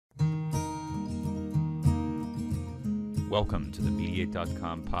Welcome to the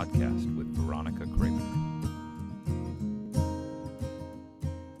Mediate.com podcast with Veronica Kramer.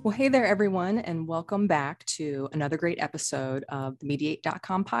 Well, hey there, everyone, and welcome back to another great episode of the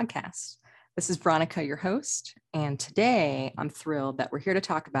Mediate.com podcast. This is Veronica, your host, and today I'm thrilled that we're here to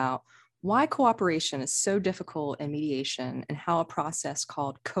talk about why cooperation is so difficult in mediation and how a process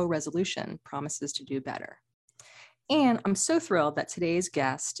called co-resolution promises to do better. And I'm so thrilled that today's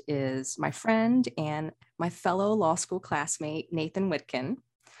guest is my friend and my fellow law school classmate, Nathan Witkin.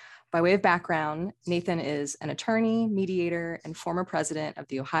 By way of background, Nathan is an attorney, mediator, and former president of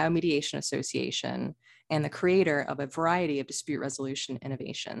the Ohio Mediation Association and the creator of a variety of dispute resolution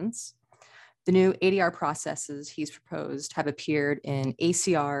innovations. The new ADR processes he's proposed have appeared in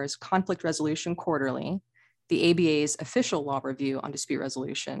ACR's Conflict Resolution Quarterly, the ABA's Official Law Review on Dispute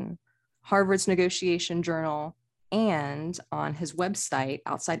Resolution, Harvard's Negotiation Journal, and on his website,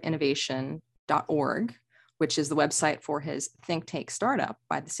 outsideinnovation.org, which is the website for his think tank startup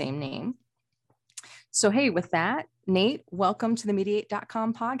by the same name. So, hey, with that, Nate, welcome to the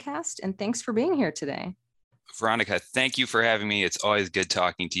Mediate.com podcast, and thanks for being here today. Veronica, thank you for having me. It's always good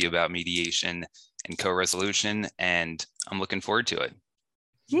talking to you about mediation and co-resolution, and I'm looking forward to it.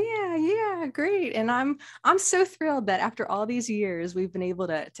 Yeah, great. And I'm so thrilled that after all these years, we've been able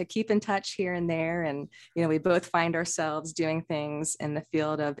to keep in touch here and there. And, we both find ourselves doing things in the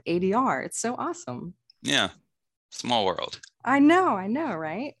field of ADR. It's so awesome. Yeah, small world. I know,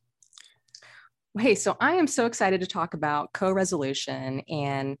 right? Hey, so I am so excited to talk about co-resolution.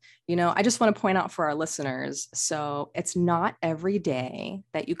 And, I just want to point out for our listeners, so it's not every day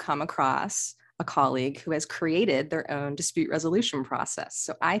that you come across a colleague who has created their own dispute resolution process.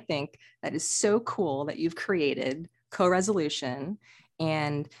 So I think that is so cool that you've created co-resolution.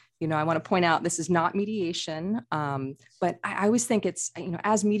 And, I want to point out this is not mediation, but I always think it's,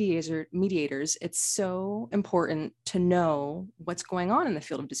 as mediators, it's so important to know what's going on in the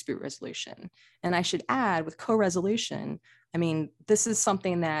field of dispute resolution. And I should add with co-resolution, this is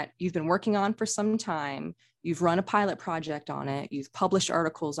something that you've been working on for some time. You've run a pilot project on it. You've published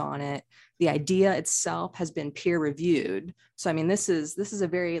articles on it. The idea itself has been peer reviewed. So, this is a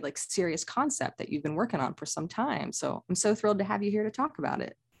very serious concept that you've been working on for some time. So I'm so thrilled to have you here to talk about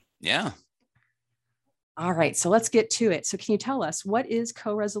it. Yeah. All right. So let's get to it. So can you tell us, what is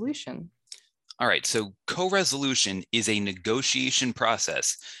co-resolution? All right. So co-resolution is a negotiation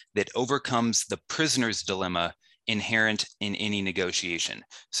process that overcomes the prisoner's dilemma inherent in any negotiation.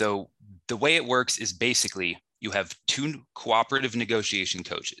 So the way it works is basically you have two cooperative negotiation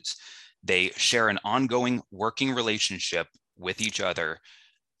coaches. They share an ongoing working relationship with each other,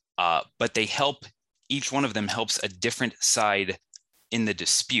 but each one of them helps a different side in the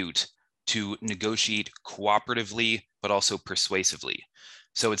dispute to negotiate cooperatively, but also persuasively.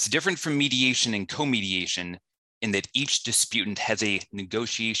 So it's different from mediation and co-mediation in that each disputant has a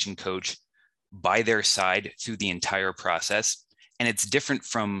negotiation coach by their side through the entire process. And it's different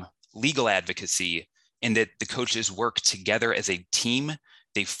from legal advocacy in that the coaches work together as a team.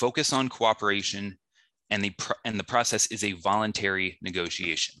 They focus on cooperation, and the process is a voluntary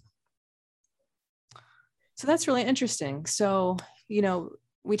negotiation. So that's really interesting. So,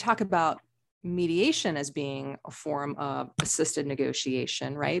 we talk about mediation as being a form of assisted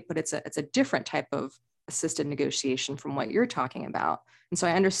negotiation, right? But it's a different type of assisted negotiation from what you're talking about. And so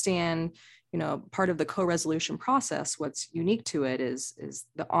I understand, part of the co-resolution process, what's unique to it is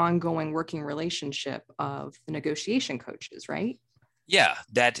the ongoing working relationship of the negotiation coaches, right? Yeah,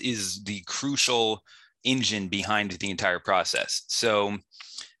 that is the crucial engine behind the entire process. So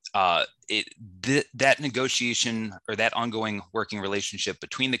that negotiation or that ongoing working relationship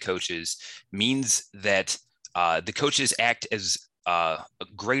between the coaches means that the coaches act as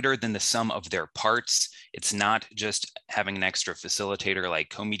greater than the sum of their parts. It's not just having an extra facilitator like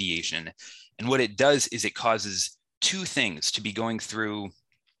co-mediation. And what it does is it causes two things to be going through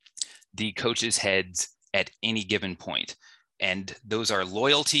the coaches' heads at any given point. And those are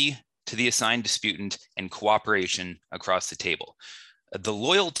loyalty to the assigned disputant and cooperation across the table. The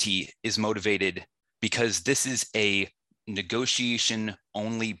loyalty is motivated because this is a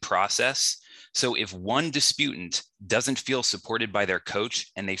negotiation-only process. So if one disputant doesn't feel supported by their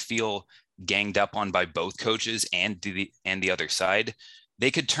coach and they feel ganged up on by both coaches and the other side, they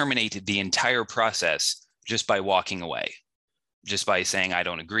could terminate the entire process just by walking away, just by saying, I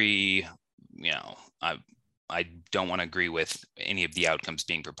don't agree, I don't want to agree with any of the outcomes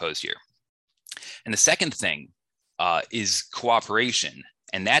being proposed here. And the second thing is cooperation.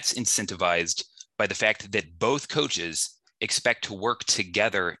 And that's incentivized by the fact that both coaches expect to work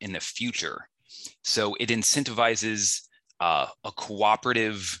together in the future. So it incentivizes a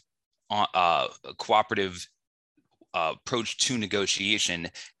cooperative approach to negotiation,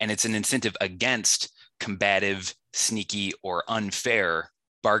 and it's an incentive against combative, sneaky, or unfair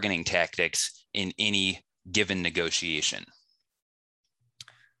bargaining tactics in any given negotiation.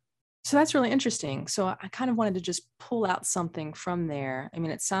 So that's really interesting. So I kind of wanted to just pull out something from there. I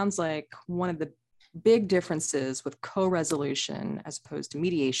mean, it sounds like one of the big differences with co-resolution as opposed to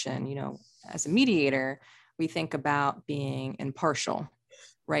mediation, as a mediator, we think about being impartial,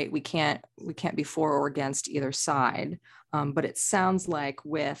 right? We can't be for or against either side. But it sounds like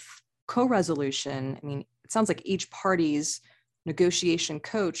with co-resolution, I mean, it sounds like each party's negotiation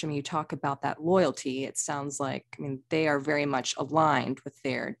coach, I mean, you talk about that loyalty. It sounds like, I mean, they are very much aligned with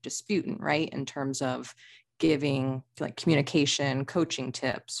their disputant, right? In terms of giving like communication, coaching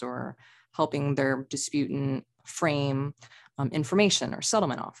tips, or helping their disputant frame information or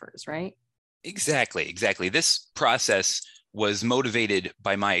settlement offers, right? Exactly. This process was motivated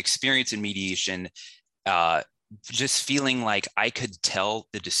by my experience in mediation, just feeling like I could tell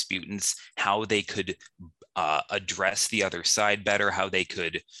the disputants how they could address the other side better, how they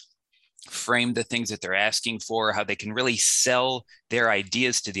could frame the things that they're asking for, how they can really sell their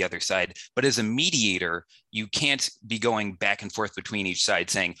ideas to the other side. But as a mediator, you can't be going back and forth between each side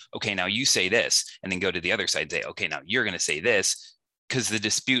saying, okay, now you say this, and then go to the other side and say, okay, now you're going to say this, because the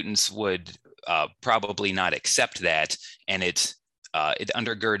disputants would probably not accept that. And it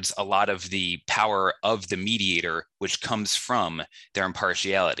undergirds a lot of the power of the mediator, which comes from their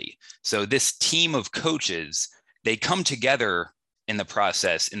impartiality. So this team of coaches, they come together in the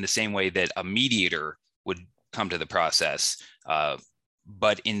process in the same way that a mediator would come to the process.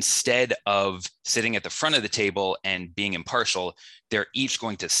 But instead of sitting at the front of the table and being impartial, they're each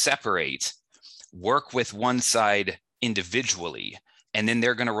going to separate, work with one side individually, and then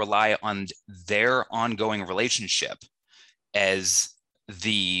they're going to rely on their ongoing relationship as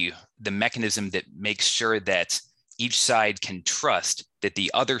the mechanism that makes sure that each side can trust that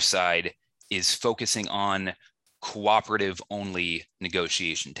the other side is focusing on cooperative only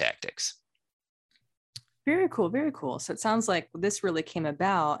negotiation tactics. Very cool, very cool. So it sounds like this really came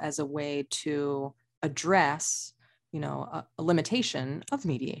about as a way to address, a limitation of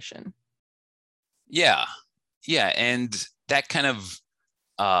mediation. Yeah, and that kind of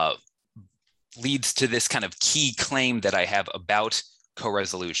leads to this kind of key claim that I have about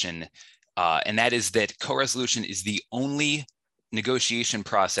co-resolution, and that is that co-resolution is the only negotiation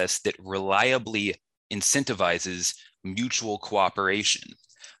process that reliably incentivizes mutual cooperation.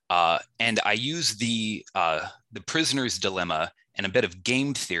 And I use the prisoner's dilemma and a bit of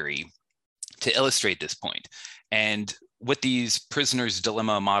game theory to illustrate this point. And what these prisoner's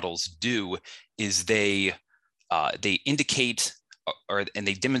dilemma models do is they indicate and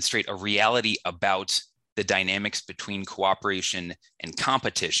they demonstrate a reality about the dynamics between cooperation and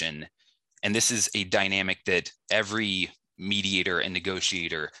competition. And this is a dynamic that every mediator and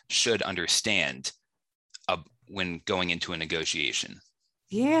negotiator should understand when going into a negotiation.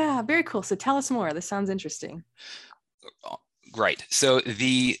 Yeah, very cool. So tell us more. This sounds interesting. Right. So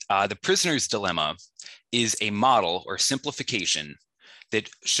the prisoner's dilemma is a model or simplification that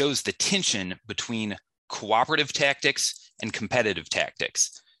shows the tension between cooperative tactics and competitive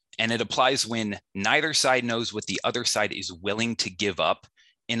tactics. And it applies when neither side knows what the other side is willing to give up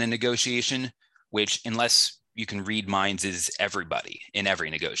in a negotiation, which, unless you can read minds, is everybody in every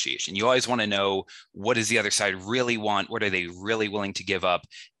negotiation. You always want to know, what does the other side really want? What are they really willing to give up?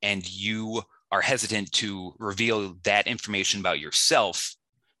 And you are hesitant to reveal that information about yourself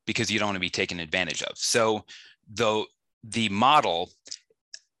because you don't want to be taken advantage of. So the model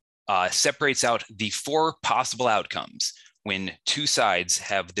separates out the four possible outcomes when two sides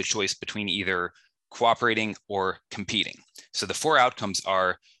have the choice between either cooperating or competing. So the four outcomes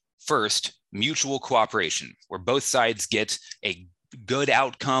are: first, mutual cooperation, where both sides get a good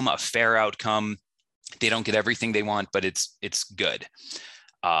outcome, a fair outcome. They don't get everything they want, but it's good.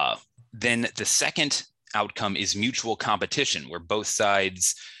 Then the second outcome is mutual competition, where both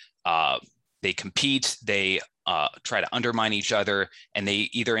sides, they compete, they try to undermine each other, and they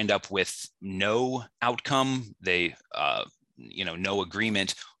either end up with no outcome, no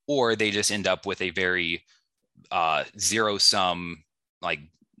agreement, or they just end up with a very zero-sum, like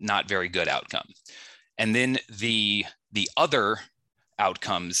not very good outcome. And then the other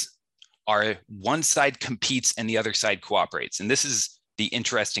outcomes are one side competes and the other side cooperates. And this is the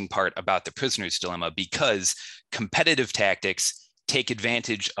interesting part about the prisoner's dilemma, because competitive tactics take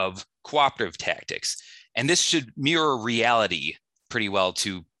advantage of cooperative tactics. And this should mirror reality pretty well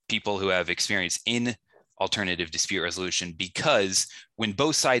to people who have experience in alternative dispute resolution, because when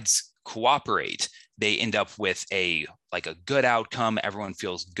both sides cooperate, they end up with a good outcome everyone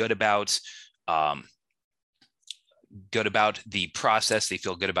feels good about. good about the process. They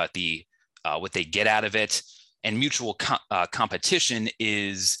feel good about the what they get out of it. And mutual competition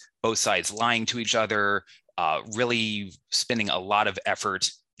is both sides lying to each other, really spending a lot of effort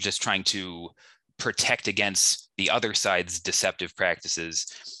just trying to protect against the other side's deceptive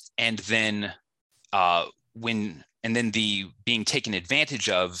practices. And then the being taken advantage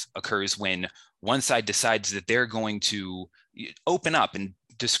of occurs when one side decides that they're going to open up and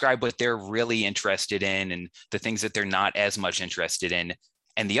describe what they're really interested in and the things that they're not as much interested in.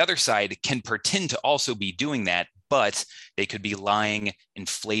 And the other side can pretend to also be doing that, but they could be lying,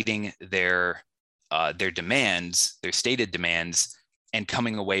 inflating their demands, their stated demands, and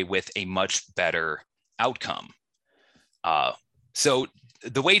coming away with a much better outcome. So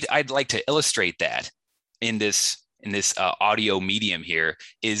the way I'd like to illustrate that in this audio medium here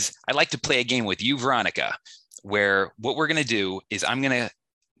is I'd like to play a game with you, Veronica, where what we're going to do is I'm going to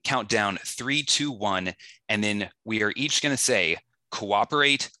count down 3, 2, 1, and then we are each going to say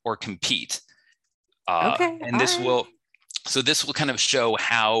cooperate or compete. Okay. And this will kind of show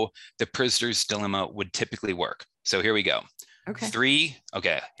how the prisoner's dilemma would typically work. So here we go. Okay.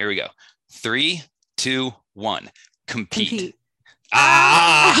 Here we go. 3, 2, 1. Compete.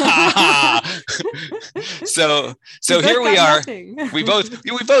 So here we are. We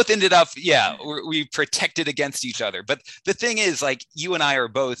both ended up, we protected against each other. But the thing is, like, you and I are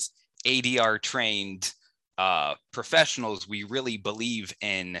both ADR trained professionals. We really believe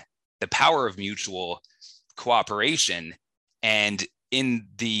in the power of mutual cooperation. And in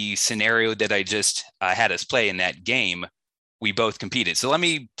the scenario that I just had us play in that game, we both competed. So let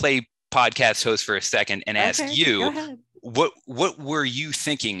me play podcast host for a second and ask you, what were you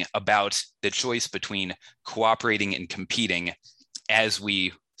thinking about the choice between cooperating and competing as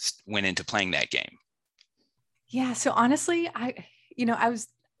we went into playing that game? Yeah. So honestly, I was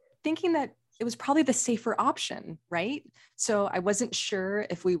thinking that it was probably the safer option, right? So I wasn't sure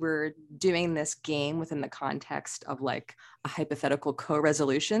if we were doing this game within the context of like a hypothetical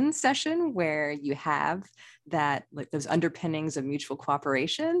co-resolution session where you have that, like those underpinnings of mutual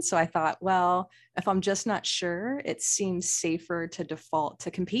cooperation. So I thought, well, if I'm just not sure, it seems safer to default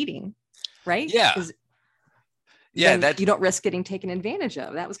to competing, right? Yeah. That you don't risk getting taken advantage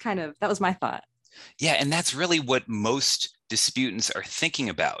of. That was my thought. Yeah. And that's really what most disputants are thinking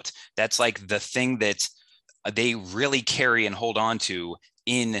about. That's like the thing that they really carry and hold on to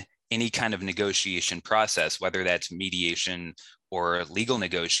in any kind of negotiation process, whether that's mediation or legal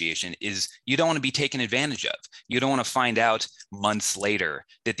negotiation, is you don't want to be taken advantage of. You don't want to find out months later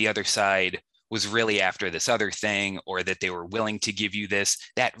that the other side was really after this other thing, or that they were willing to give you this.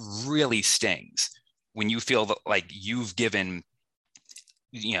 That really stings when you feel like you've given,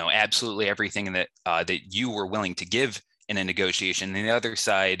 absolutely everything that you were willing to give in a negotiation, and the other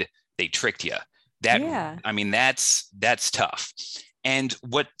side, they tricked you. That's tough. And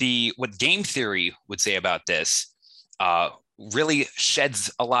what game theory would say about this really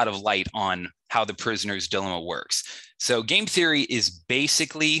sheds a lot of light on how the prisoner's dilemma works. So game theory is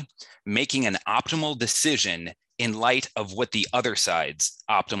basically making an optimal decision in light of what the other side's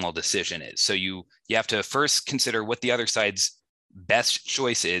optimal decision is. So you have to first consider what the other side's best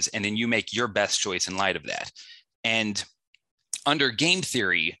choice is, and then you make your best choice in light of that. And under game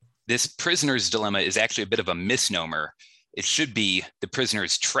theory, this prisoner's dilemma is actually a bit of a misnomer. It should be the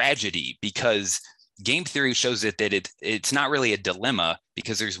prisoner's tragedy, because game theory shows that it's not really a dilemma,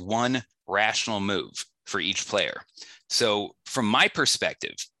 because there's one rational move for each player. So from my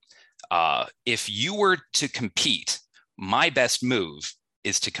perspective, if you were to compete, my best move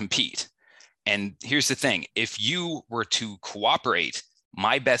is to compete. And here's the thing, if you were to cooperate,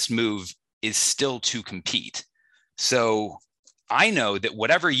 my best move is still to compete. So I know that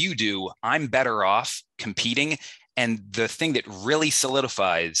whatever you do, I'm better off competing. And the thing that really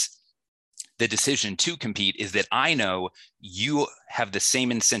solidifies the decision to compete is that I know you have the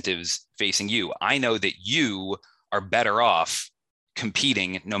same incentives facing you. I know that you are better off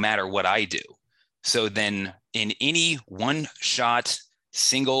competing no matter what I do. So then in any one-shot,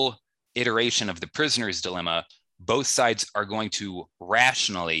 single iteration of the prisoner's dilemma, both sides are going to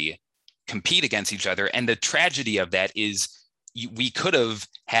rationally compete against each other. And the tragedy of that is we could have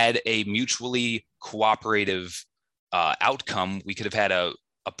had a mutually cooperative outcome. We could have had a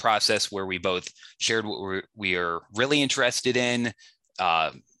process where we both shared what we are really interested in,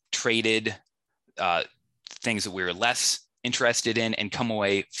 traded things that we were less interested in, and come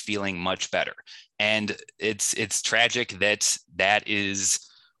away feeling much better. And it's tragic that is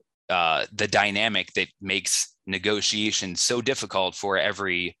the dynamic that makes negotiation so difficult for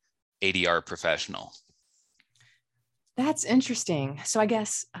every ADR professional. That's interesting. So I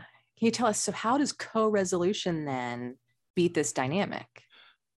guess, Can you tell us, so how does co-resolution then beat this dynamic?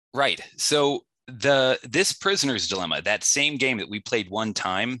 Right. So this prisoner's dilemma, that same game that we played one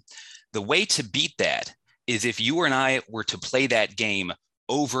time, the way to beat that is if you and I were to play that game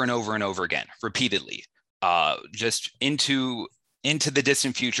over and over and over again, repeatedly, just into the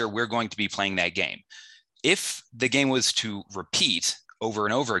distant future, we're going to be playing that game. If the game was to repeat over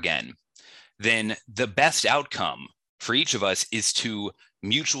and over again, then the best outcome for each of us is to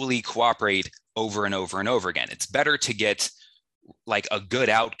mutually cooperate over and over and over again. It's better to get like a good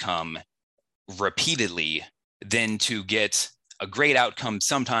outcome repeatedly than to get a great outcome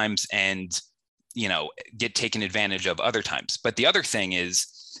sometimes and, get taken advantage of other times. But the other thing is,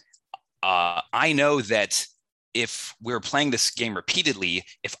 I know that if we're playing this game repeatedly,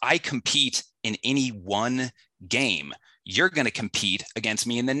 if I compete in any one game, you're going to compete against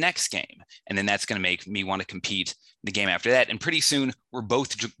me in the next game. And then that's going to make me want to compete the game after that. And pretty soon we're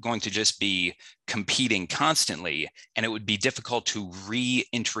both going to just be competing constantly. And it would be difficult to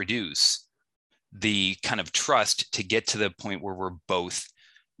reintroduce the kind of trust to get to the point where we're both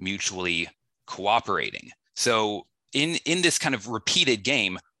mutually cooperating. So in this kind of repeated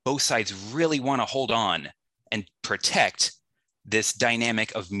game, both sides really want to hold on and protect this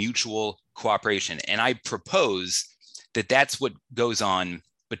dynamic of mutual cooperation. And I propose that that's what goes on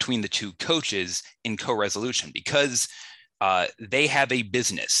between the two coaches in co-resolution, because they have a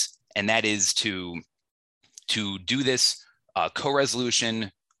business, and that is to do this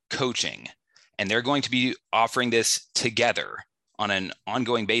co-resolution coaching. And they're going to be offering this together on an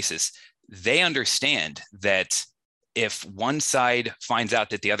ongoing basis. They understand that if one side finds out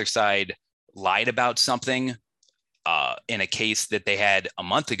that the other side lied about something in a case that they had a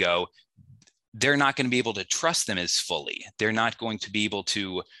month ago, they're not going to be able to trust them as fully. They're not going to be able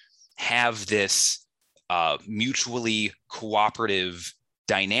to have this mutually cooperative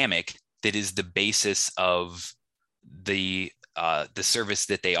dynamic that is the basis of the service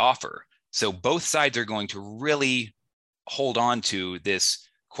that they offer. So both sides are going to really hold on to this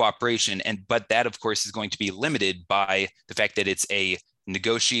cooperation, but that of course is going to be limited by the fact that it's a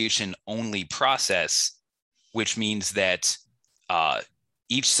negotiation only process, which means that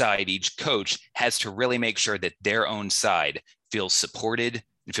each side, each coach has to really make sure that their own side feels supported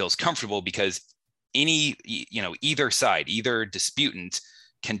and feels comfortable, because either side, either disputant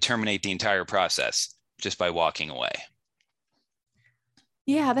can terminate the entire process just by walking away.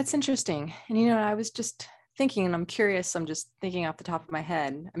 Yeah, that's interesting. And, I was just thinking, and I'm curious, I'm just thinking off the top of my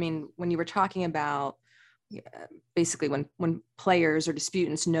head. I mean, when you were talking about basically when players or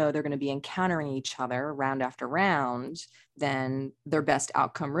disputants know they're going to be encountering each other round after round, then their best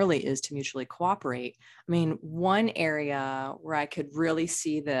outcome really is to mutually cooperate. I mean, one area where I could really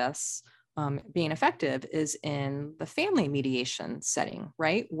see this being effective is in the family mediation setting,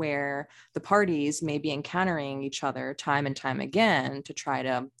 right? Where the parties may be encountering each other time and time again to try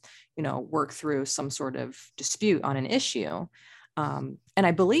to, work through some sort of dispute on an issue. And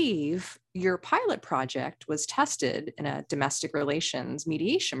I believe your pilot project was tested in a domestic relations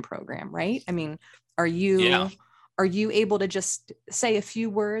mediation program, right? I mean, are you able to just say a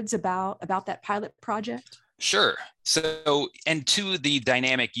few words about that pilot project? Sure. So, and to the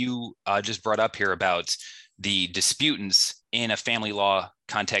dynamic you just brought up here about the disputants in a family law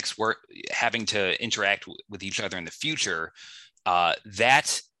context where having to interact with each other in the future,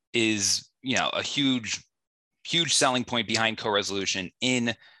 that is, a huge selling point behind co-resolution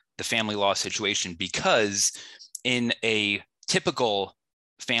in the family law situation, because in a typical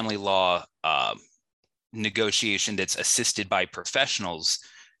family law negotiation that's assisted by professionals,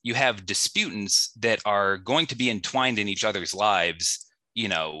 you have disputants that are going to be entwined in each other's lives,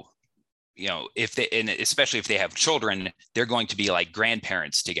 if they, and especially if they have children, they're going to be like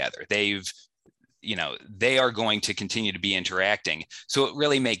grandparents together. They are going to continue to be interacting. So it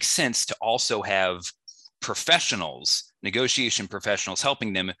really makes sense to also have professionals, negotiation professionals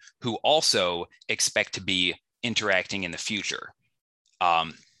helping them, who also expect to be interacting in the future.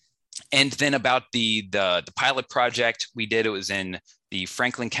 And then about the pilot project we did, it was in the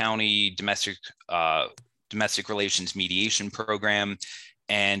Franklin County domestic relations mediation program.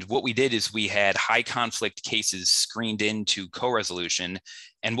 And what we did is we had high conflict cases screened into co-resolution.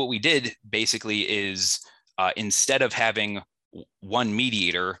 And what we did basically is instead of having one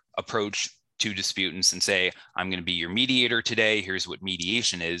mediator approach two disputants and say, I'm going to be your mediator today, here's what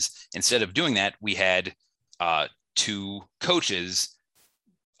mediation is. Instead of doing that, we had two coaches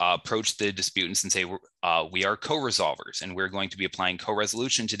approach the disputants and say, we are co-resolvers and we're going to be applying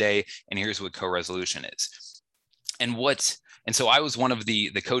co-resolution today, and here's what co-resolution is. And so I was one of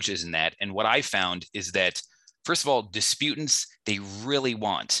the coaches in that. And what I found is that, first of all, disputants, they really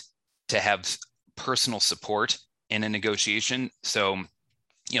want to have personal support in a negotiation. So,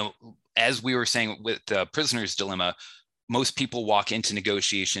 as we were saying with the prisoner's dilemma, most people walk into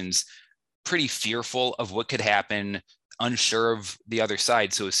negotiations pretty fearful of what could happen, unsure of the other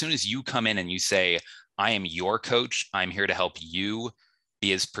side. So as soon as you come in and you say, I am your coach, I'm here to help you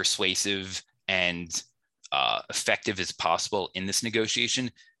be as persuasive and effective as possible in this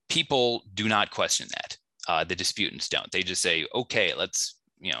negotiation, people do not question that. The disputants don't. They just say, okay, let's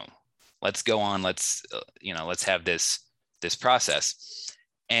go on. Let's have this process.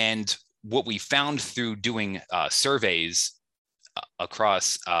 And what we found through doing surveys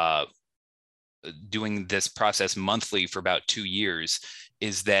across doing this process monthly for about 2 years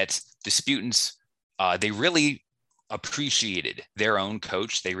is that disputants, they really appreciated their own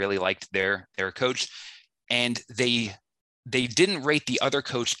coach. They really liked their coach, and they didn't rate the other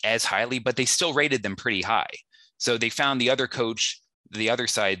coach as highly, but they still rated them pretty high. So they found the other coach, the other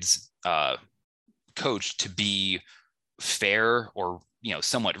side's coach, to be fair or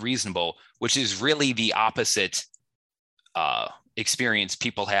somewhat reasonable, which is really the opposite experience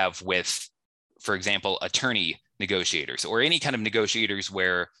people have with, for example, attorney negotiators or any kind of negotiators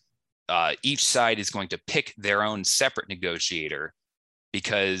where each side is going to pick their own separate negotiator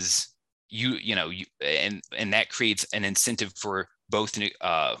because and that creates an incentive for both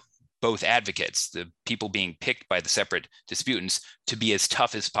advocates, the people being picked by the separate disputants, to be as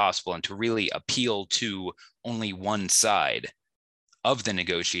tough as possible and to really appeal to only one side of the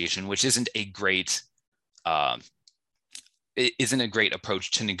negotiation, which isn't a great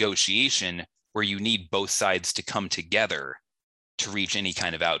approach to negotiation, where you need both sides to come together to reach any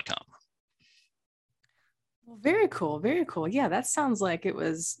kind of outcome. Well, very cool. Very cool. Yeah, that sounds like it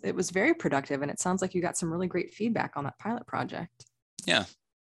was very productive, and it sounds like you got some really great feedback on that pilot project. Yeah.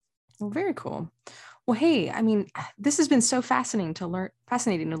 Well, very cool. Well, hey, I mean, this has been so fascinating to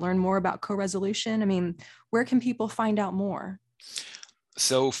learn more about co-resolution. I mean, where can people find out more?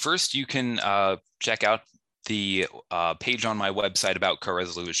 So first, you can check out the page on my website about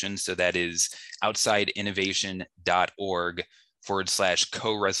co-resolution. So that is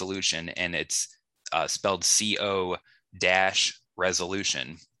outsideinnovation.org/co-resolution, and it's spelled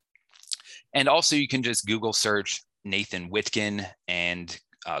CO-resolution. And also you can just Google search Nathan Witkin and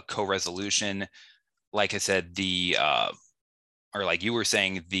co-resolution. Like I said, or like you were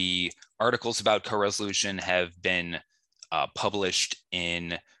saying, the articles about co-resolution have been published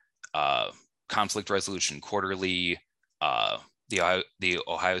in Conflict Resolution Quarterly, the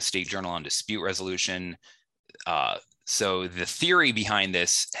Ohio State Journal on Dispute Resolution. So the theory behind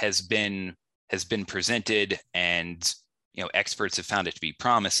this has been presented, and experts have found it to be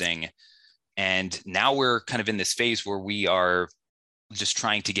promising. And now we're kind of in this phase where we are just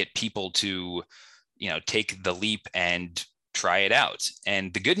trying to get people to take the leap and try it out.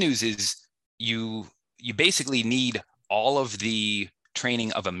 And the good news is you basically need all of the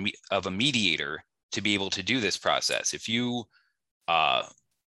training of a mediator to be able to do this process. If you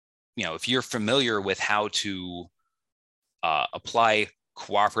if you're familiar with how to apply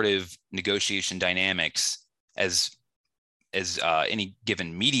cooperative negotiation dynamics as any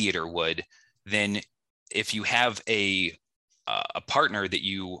given mediator would, then if you have a partner that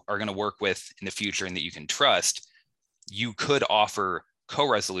you are going to work with in the future and that you can trust, you could offer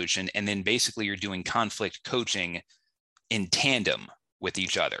co-resolution, and then basically you're doing conflict coaching in tandem with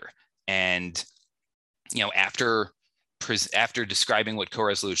each other. And after describing what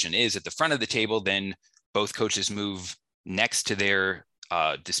co-resolution is at the front of the table, then both coaches move next to their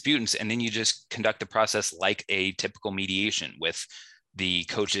disputants, and then you just conduct the process like a typical mediation, with the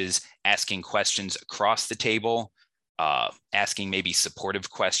coaches asking questions across the table, asking maybe supportive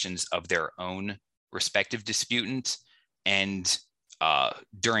questions of their own respective disputant. And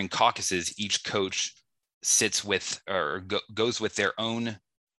during caucuses, each coach sits with or goes with their own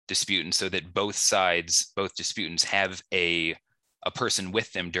disputant, so that both disputants have a person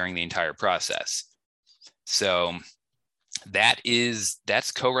with them during the entire process. So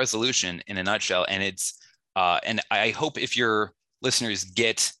that's co-resolution in a nutshell. And it's and I hope if your listeners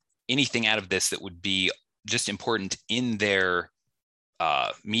get anything out of this that would be just important in their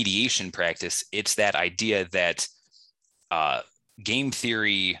mediation practice, it's that idea that game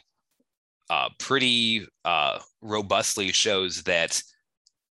theory pretty robustly shows that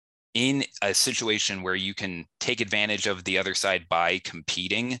in a situation where you can take advantage of the other side by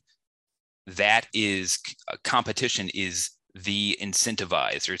competing, that is competition is the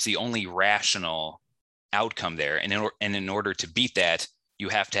incentivized, or it's the only rational outcome there. And in order to beat that, you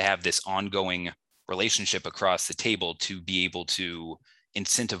have to have this ongoing relationship across the table to be able to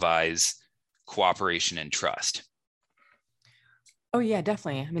incentivize cooperation and trust. Oh yeah,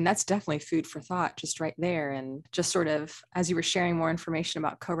 definitely. I mean, that's definitely food for thought just right there. And just sort of as you were sharing more information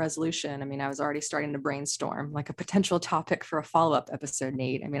about co-resolution, I mean, I was already starting to brainstorm like a potential topic for a follow-up episode,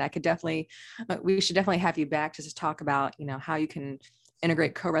 Nate. I mean, I could definitely, we should definitely have you back just to talk about, how you can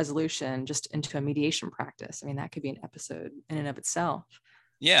integrate co-resolution just into a mediation practice. I mean, that could be an episode in and of itself.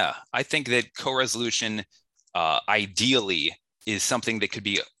 Yeah, I think that co-resolution ideally is something that could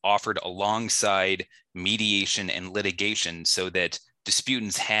be offered alongside mediation and litigation so that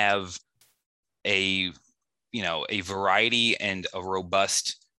disputants have a variety and a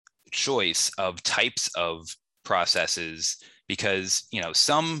robust choice of types of processes, because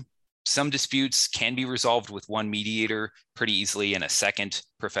some disputes can be resolved with one mediator pretty easily and a second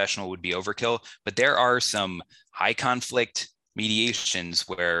professional would be overkill, but there are some high conflict mediations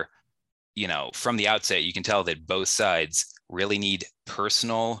where from the outset you can tell that both sides really need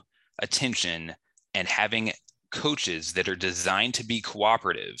personal attention, and having coaches that are designed to be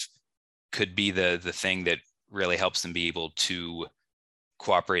cooperative could be the thing that really helps them be able to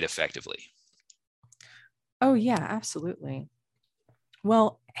cooperate effectively. Oh yeah, absolutely.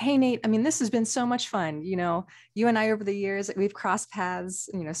 Well, hey, Nate, I mean, this has been so much fun. You and I over the years, we've crossed paths,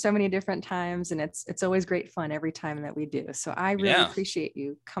 so many different times, and it's always great fun every time that we do. So I really appreciate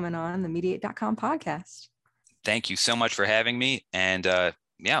you coming on the mediate.com podcast. Thank you so much for having me. And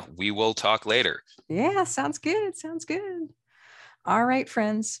we will talk later. Yeah, sounds good. Sounds good. All right,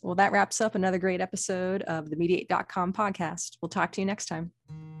 friends. Well, that wraps up another great episode of the mediate.com podcast. We'll talk to you next time.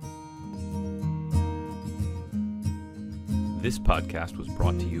 This podcast was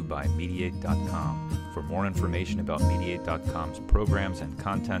brought to you by Mediate.com. For more information about Mediate.com's programs and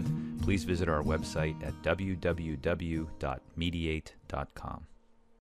content, please visit our website at www.mediate.com.